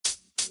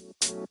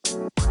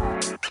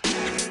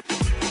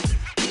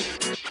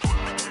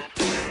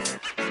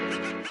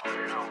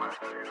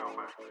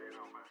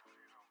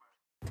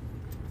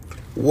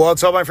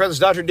What's up, my friends?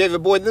 Dr.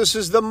 David Boyd. This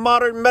is the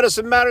Modern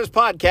Medicine Matters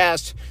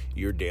Podcast,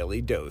 your daily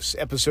dose,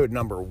 episode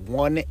number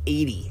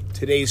 180.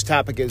 Today's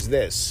topic is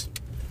this: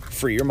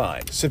 free your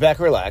mind. Sit back,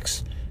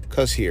 relax,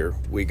 because here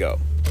we go.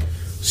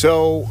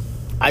 So,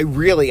 I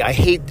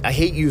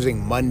hate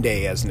using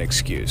Monday as an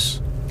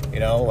excuse. You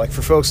know, like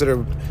for folks that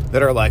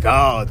are like,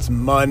 oh, it's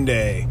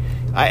Monday.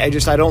 I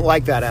don't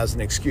like that as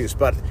an excuse,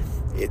 but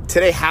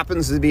today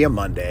happens to be a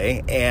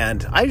Monday,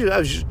 and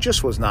I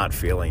just was not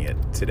feeling it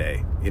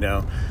today. You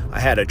know, I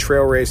had a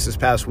trail race this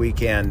past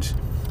weekend,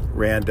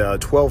 ran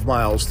 12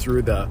 miles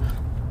through the,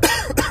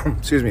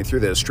 through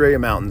the Australia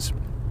Mountains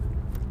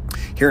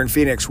here in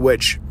Phoenix,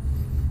 which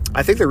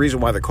I think the reason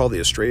why they're called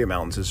the Australia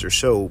Mountains is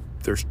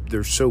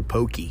they're so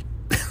pokey.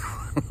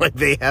 Like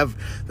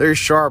there's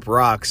sharp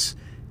rocks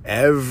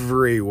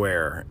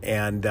everywhere,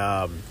 and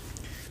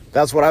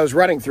that's what I was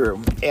running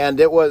through, and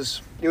it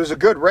was a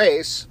good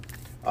race.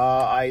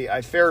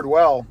 I fared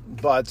well,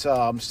 but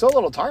I'm still a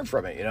little tired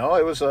from it. You know,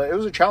 it was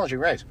a challenging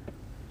race.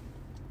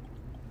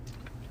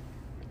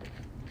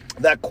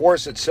 That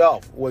course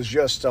itself was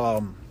just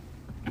a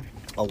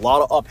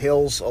lot of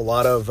uphills, a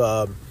lot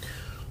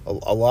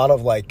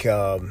of like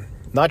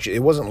it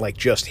wasn't like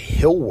just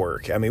hill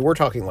work. I mean, we're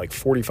talking like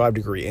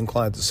 45-degree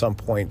inclines at some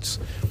points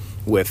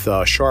with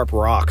sharp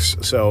rocks.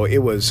 So it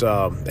was,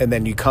 and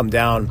then you come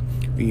down,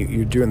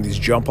 you're doing these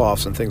jump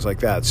offs and things like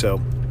that.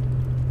 So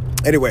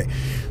anyway.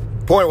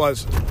 Point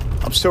was,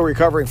 I'm still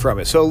recovering from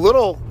it, so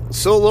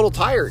still a little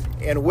tired.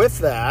 And with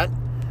that,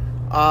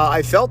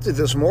 I felt it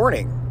this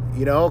morning.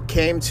 You know,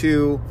 came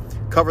to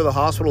cover the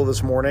hospital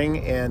this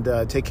morning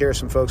and take care of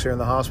some folks here in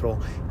the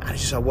hospital. I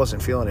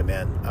wasn't feeling it,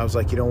 man. I was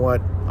like, you know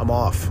what, I'm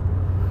off.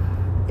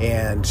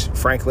 And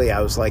frankly,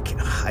 I was like,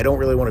 I don't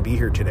really want to be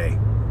here today.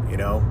 You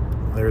know,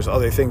 there's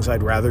other things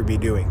I'd rather be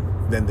doing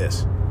than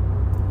this.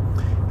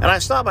 And I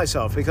stopped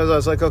myself because I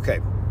was like, okay,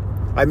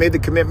 I made the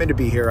commitment to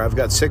be here. I've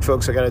got sick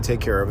folks I got to take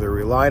care of. They're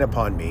relying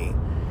upon me.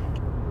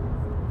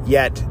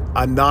 Yet,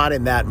 I'm not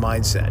in that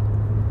mindset.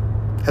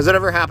 Has it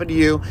ever happened to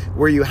you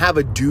where you have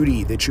a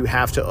duty that you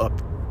have to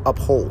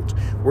uphold,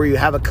 where you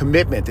have a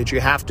commitment that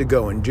you have to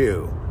go and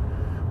do,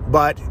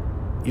 but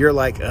you're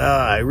like,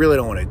 I really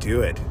don't want to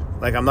do it.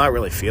 Like, I'm not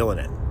really feeling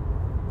it.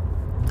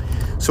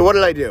 So what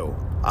did I do?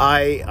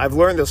 I've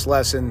learned this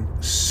lesson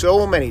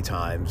so many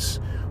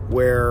times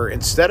where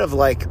instead of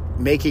like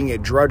making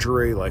it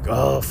drudgery, like,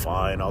 oh,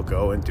 fine, I'll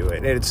go and do it.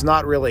 And it's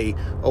not really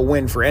a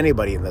win for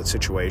anybody in that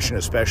situation,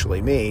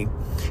 especially me.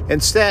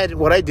 Instead,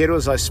 what I did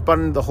was I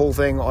spun the whole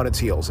thing on its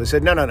heels. I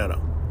said, no.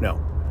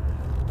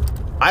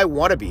 I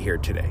want to be here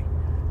today.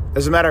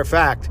 As a matter of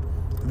fact,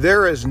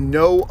 there is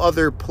no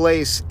other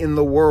place in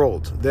the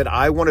world that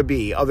I want to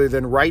be other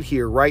than right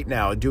here, right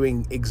now,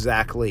 doing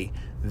exactly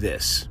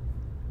this.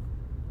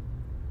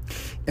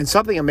 And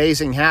something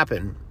amazing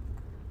happened.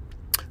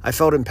 I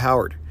felt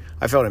empowered.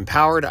 I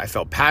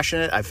felt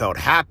passionate, I felt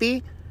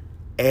happy,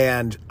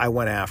 and I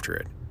went after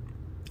it.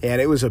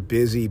 And it was a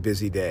busy,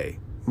 busy day.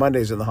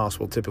 Mondays in the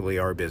hospital typically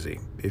are busy.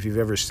 If you've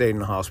ever stayed in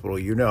the hospital,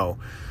 you know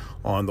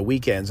on the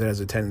weekends it has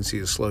a tendency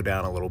to slow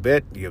down a little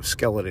bit. You have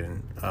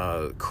skeleton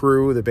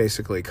crew that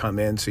basically come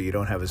in so you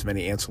don't have as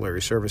many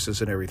ancillary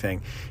services and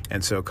everything.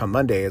 And so come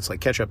Monday, it's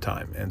like catch-up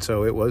time. And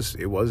so it was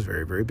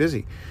very, very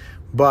busy.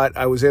 But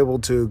I was able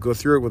to go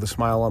through it with a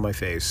smile on my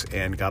face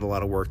and got a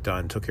lot of work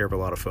done, took care of a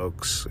lot of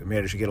folks,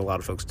 managed to get a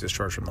lot of folks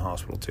discharged from the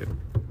hospital too.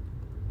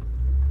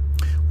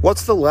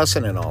 What's the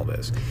lesson in all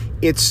this?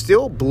 It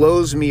still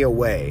blows me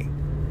away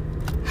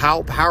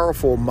how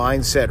powerful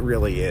mindset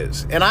really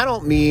is. And I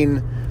don't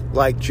mean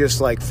like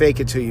just like fake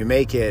it till you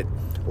make it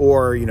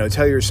or, you know,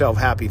 tell yourself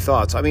happy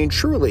thoughts. I mean,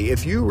 truly,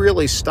 if you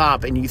really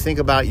stop and you think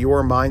about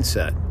your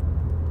mindset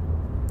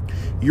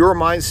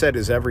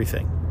is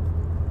everything.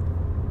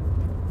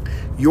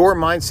 Your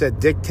mindset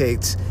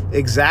dictates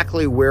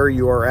exactly where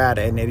you are at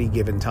any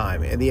given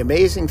time. And the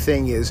amazing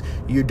thing is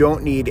you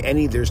don't need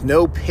there's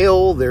no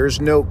pill,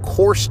 there's no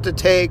course to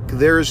take,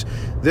 there's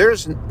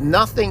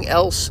nothing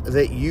else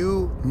that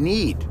you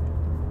need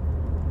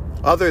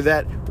other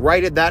than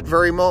right at that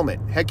very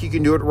moment. Heck, you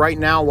can do it right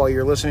now while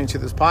you're listening to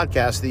this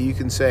podcast that you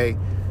can say,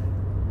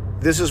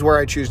 this is where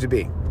I choose to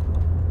be.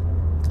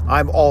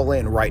 I'm all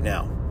in right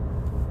now.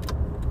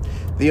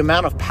 The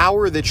amount of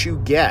power that you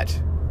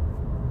get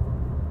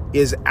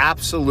is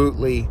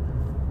absolutely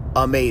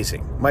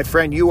amazing. My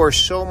friend, you are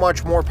so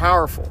much more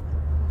powerful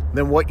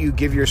than what you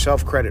give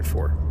yourself credit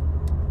for.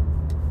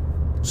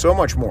 So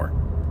much more.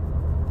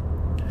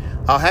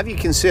 I'll have you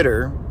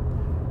consider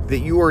that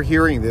you are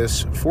hearing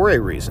this for a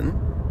reason.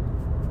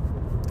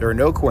 There are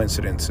no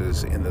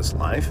coincidences in this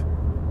life.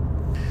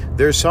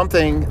 There's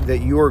something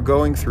that you are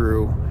going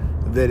through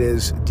that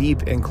is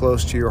deep and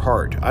close to your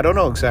heart. I don't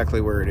know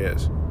exactly where it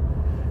is.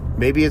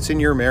 Maybe it's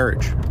in your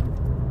marriage,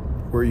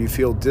 where you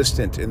feel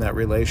distant in that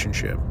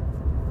relationship,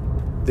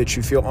 that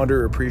you feel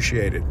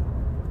underappreciated,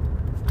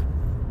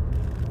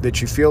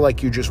 that you feel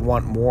like you just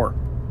want more.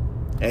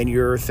 and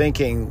you're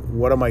thinking,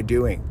 what am I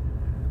doing?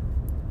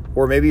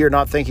 Or maybe you're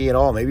not thinking at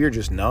all. Maybe you're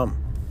just numb.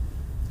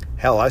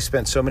 Hell, I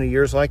spent so many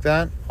years like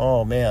that.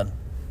 Oh, man.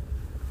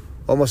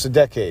 Almost a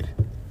decade.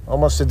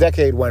 Almost a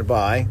decade went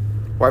by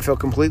where I felt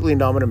completely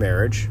numb in a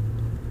marriage,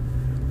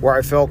 where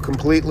I felt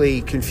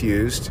completely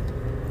confused,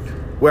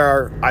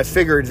 where I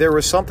figured there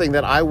was something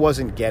that I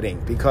wasn't getting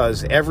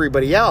because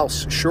everybody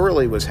else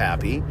surely was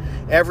happy.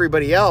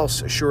 Everybody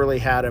else surely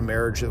had a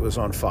marriage that was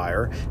on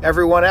fire.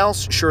 Everyone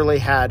else surely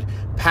had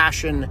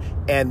passion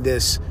and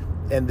this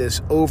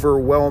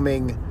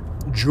overwhelming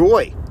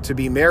joy to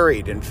be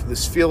married and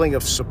this feeling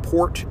of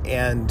support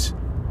and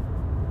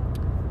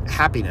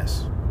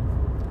happiness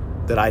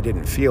that I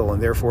didn't feel,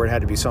 and therefore it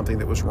had to be something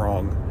that was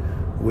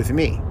wrong with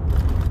me.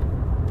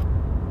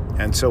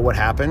 And so what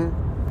happened?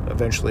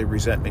 Eventually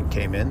resentment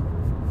came in,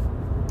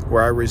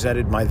 where I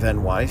resented my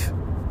then wife,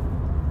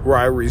 where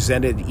I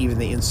resented even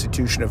the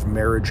institution of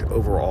marriage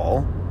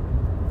overall.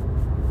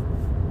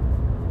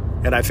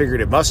 And I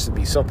figured it must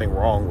be something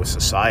wrong with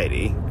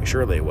society.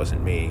 Surely it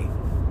wasn't me.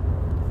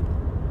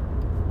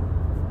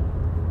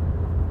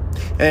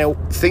 And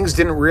things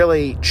didn't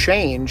really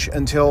change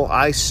until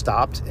I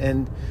stopped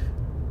and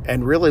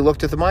really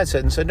looked at the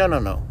mindset and said,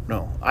 no.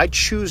 I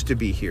choose to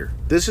be here.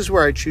 This is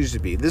where I choose to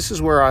be. This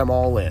is where I'm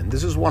all in.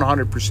 This is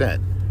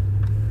 100%.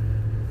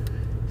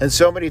 And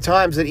so many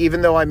times that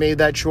even though I made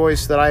that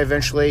choice, that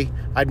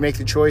I'd make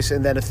the choice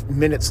and then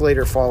minutes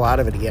later fall out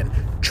of it again,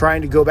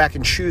 trying to go back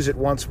and choose it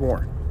once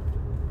more.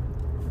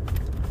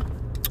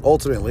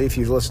 Ultimately, if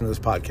you've listened to this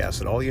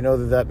podcast at all, you know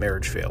that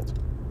marriage failed.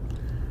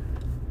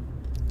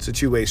 It's a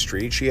two-way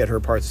street. She had her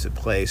parts to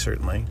play,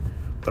 certainly,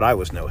 but I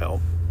was no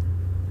help.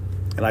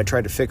 And I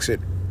tried to fix it.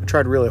 I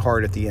tried really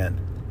hard at the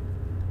end.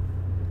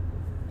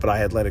 But I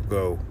had let it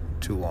go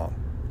too long.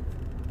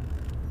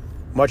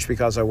 Much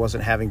because I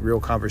wasn't having real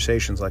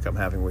conversations like I'm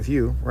having with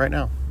you right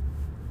now.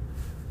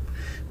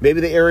 Maybe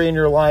the area in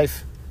your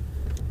life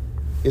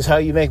is how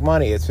you make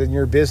money. It's in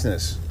your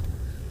business.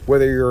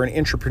 Whether you're an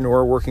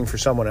entrepreneur working for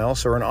someone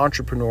else or an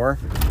entrepreneur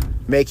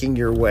making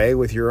your way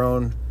with your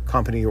own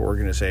company or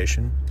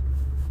organization.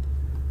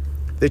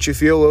 That you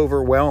feel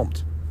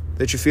overwhelmed.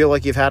 That you feel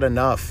like you've had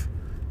enough.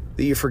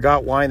 That you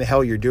forgot why in the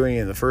hell you're doing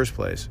it in the first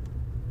place.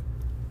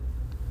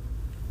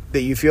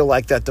 That you feel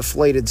like that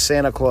deflated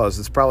Santa Claus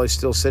that's probably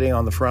still sitting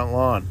on the front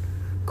lawn,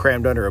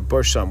 crammed under a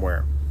bush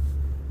somewhere.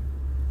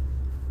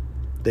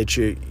 That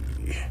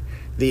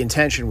the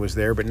intention was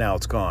there, but now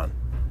it's gone.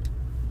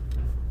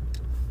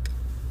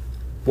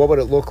 What would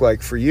it look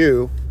like for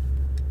you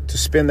to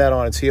spin that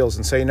on its heels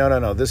and say,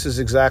 no, this is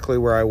exactly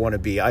where I want to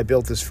be. I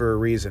built this for a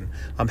reason.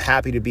 I'm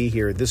happy to be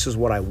here. This is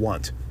what I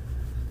want.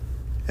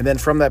 And then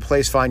from that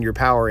place, find your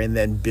power and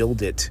then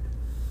build it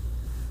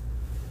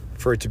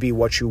for it to be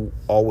what you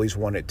always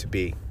want it to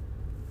be.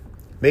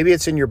 Maybe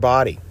it's in your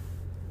body.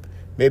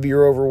 Maybe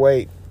you're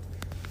overweight.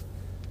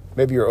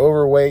 Maybe you're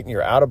overweight and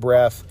you're out of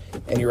breath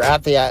and you're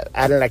at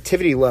an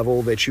activity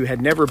level that you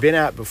had never been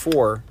at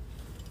before,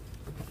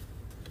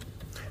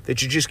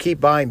 that you just keep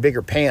buying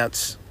bigger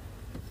pants,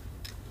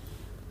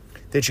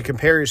 that you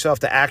compare yourself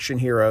to action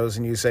heroes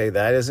and you say,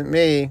 that isn't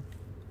me.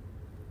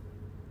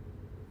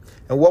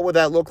 And what would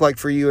that look like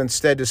for you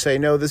instead to say,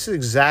 no, this is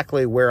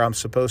exactly where I'm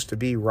supposed to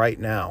be right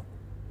now.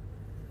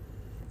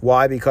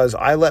 Why? Because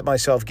I let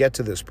myself get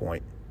to this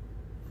point.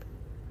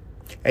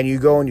 And you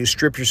go and you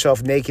strip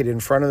yourself naked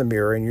in front of the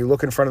mirror and you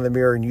look in front of the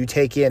mirror and you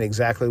take in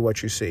exactly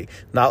what you see.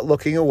 Not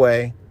looking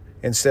away,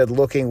 instead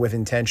looking with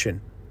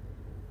intention.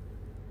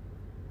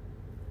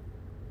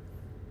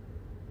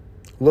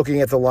 Looking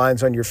at the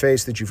lines on your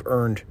face that you've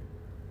earned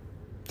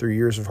through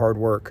years of hard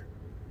work.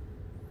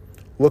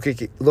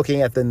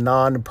 Looking at the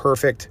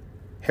non-perfect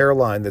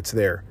hairline that's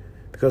there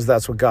because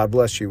that's what God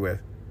blessed you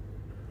with.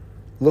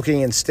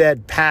 Looking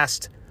instead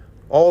past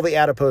all the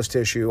adipose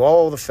tissue,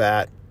 all the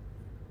fat,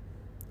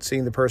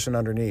 seeing the person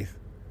underneath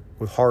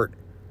with heart,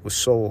 with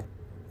soul,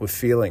 with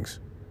feelings,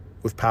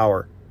 with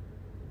power,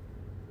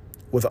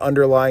 with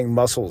underlying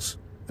muscles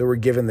that were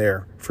given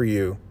there for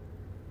you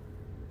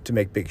to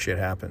make big shit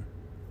happen.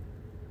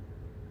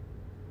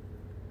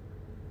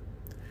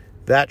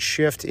 That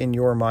shift in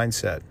your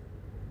mindset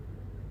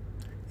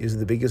is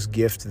the biggest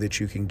gift that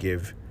you can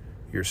give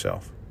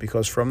yourself.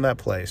 Because from that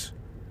place,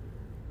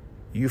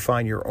 you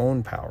find your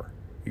own power,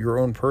 your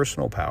own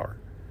personal power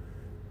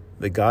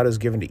that God has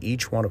given to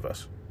each one of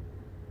us.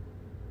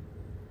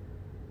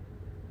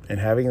 And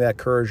having that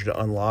courage to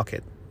unlock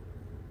it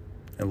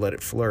and let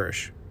it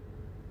flourish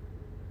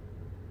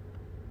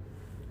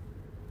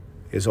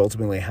is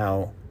ultimately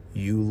how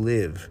you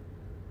live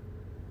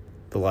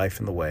the life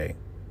and the way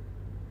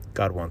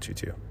God wants you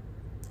to.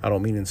 I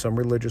don't mean in some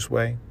religious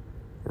way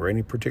or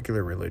any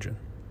particular religion.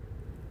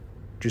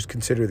 Just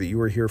consider that you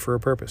are here for a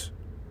purpose.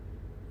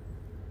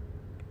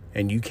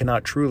 And you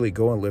cannot truly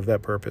go and live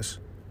that purpose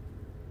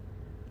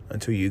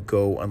until you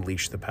go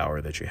unleash the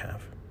power that you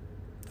have.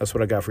 That's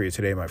what I got for you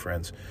today, my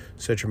friends.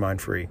 Set your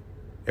mind free.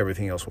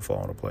 Everything else will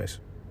fall into place.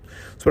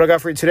 That's what I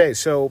got for you today.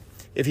 So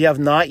if you have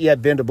not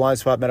yet been to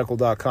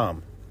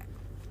blindspotmedical.com,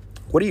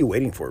 what are you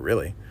waiting for,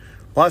 really?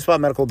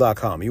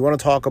 blindspotmedical.com. You want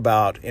to talk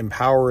about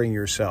empowering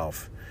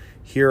yourself.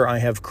 Here I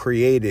have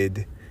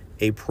created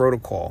a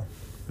protocol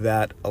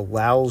that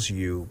allows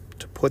you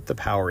to put the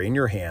power in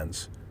your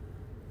hands.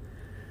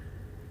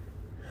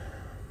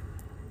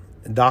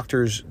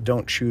 Doctors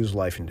don't choose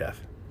life and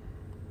death.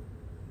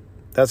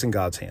 That's in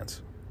God's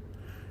hands.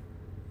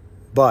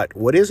 But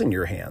what is in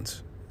your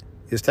hands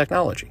is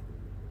technology.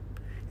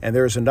 And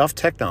there's enough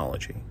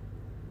technology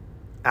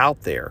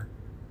out there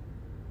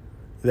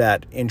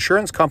that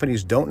insurance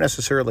companies don't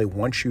necessarily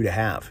want you to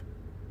have.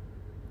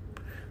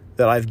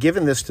 That I've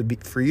given this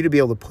for you to be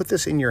able to put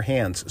this in your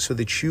hands so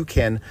that you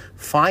can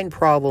find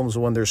problems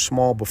when they're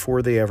small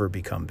before they ever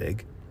become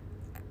big.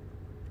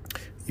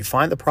 You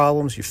find the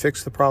problems, you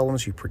fix the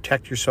problems, you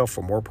protect yourself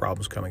from more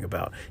problems coming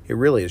about. It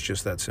really is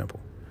just that simple.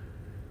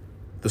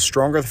 The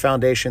stronger the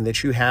foundation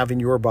that you have in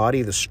your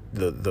body,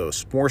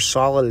 the more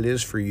solid it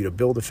is for you to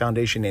build a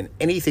foundation in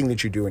anything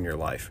that you do in your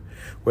life,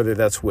 whether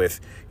that's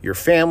with your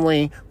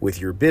family, with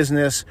your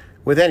business,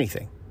 with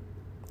anything.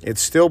 It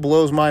still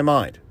blows my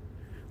mind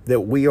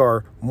that we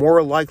are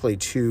more likely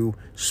to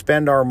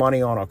spend our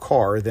money on a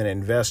car than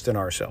invest in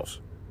ourselves.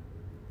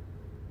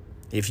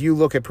 If you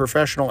look at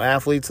professional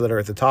athletes that are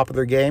at the top of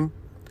their game,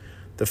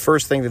 the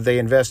first thing that they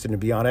invest in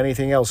beyond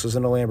anything else is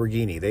in a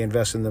Lamborghini. They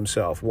invest in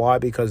themselves. Why?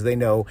 Because they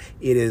know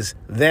it is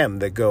them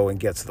that go and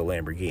gets the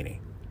Lamborghini,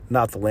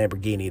 not the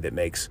Lamborghini that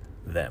makes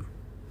them.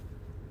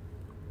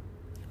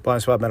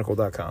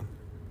 blindspotmedical.com.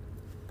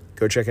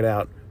 Go check it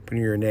out. Put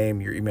in your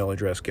name, your email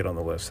address, get on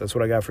the list. That's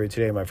what I got for you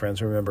today, my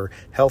friends. Remember,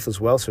 health is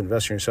wealth, so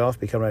invest in yourself.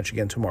 Be coming at you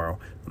again tomorrow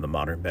on the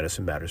Modern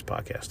Medicine Matters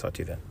podcast. Talk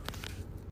to you then.